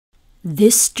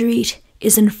This street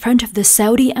is in front of the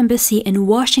Saudi Embassy in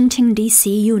Washington,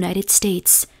 D.C., United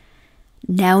States,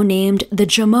 now named the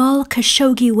Jamal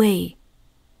Khashoggi Way.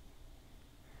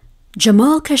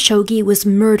 Jamal Khashoggi was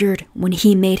murdered when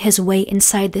he made his way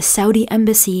inside the Saudi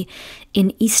Embassy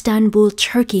in Istanbul,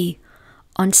 Turkey,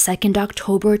 on 2nd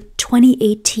October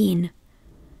 2018.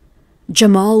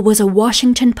 Jamal was a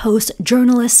Washington Post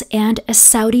journalist and a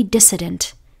Saudi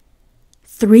dissident.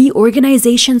 3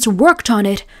 organizations worked on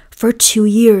it for 2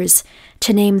 years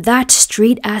to name that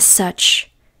street as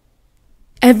such.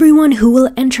 Everyone who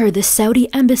will enter the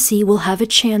Saudi embassy will have a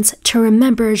chance to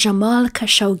remember Jamal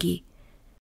Khashoggi.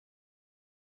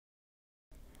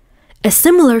 A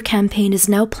similar campaign is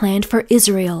now planned for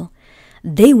Israel.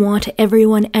 They want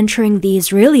everyone entering the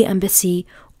Israeli embassy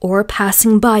or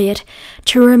passing by it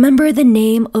to remember the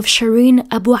name of Shreen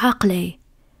Abu Akleh.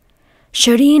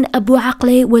 Shreen Abu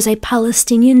Akleh was a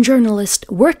Palestinian journalist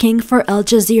working for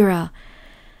Al-Jazeerah.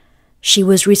 She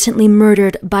was recently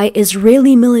murdered by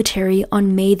Israeli military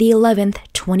on May the 11th,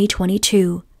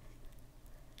 2022.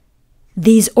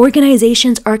 These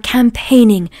organizations are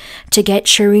campaigning to get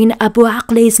Shreen Abu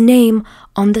Akleh's name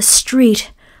on the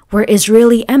street where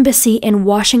Israeli embassy in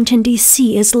Washington,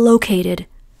 D.C. is located.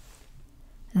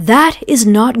 That is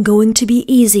not going to be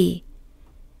easy.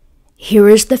 Here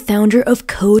is the founder of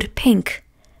Code Pink,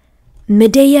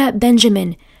 Medea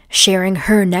Benjamin, sharing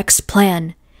her next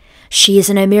plan. She is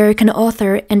an American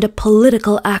author and a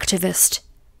political activist.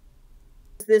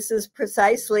 This is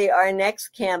precisely our next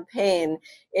campaign.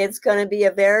 It's going to be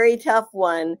a very tough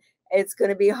one. It's going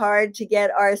to be hard to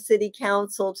get our city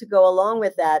council to go along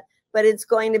with that, but it's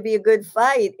going to be a good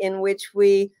fight in which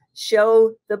we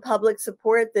show the public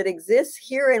support that exists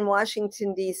here in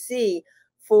Washington, D.C.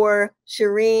 for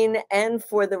Shreen and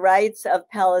for the rights of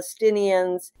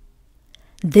Palestinians.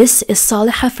 This is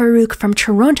Saleha Farouk from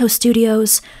Toronto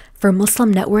Studios for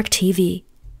Muslim Network TV.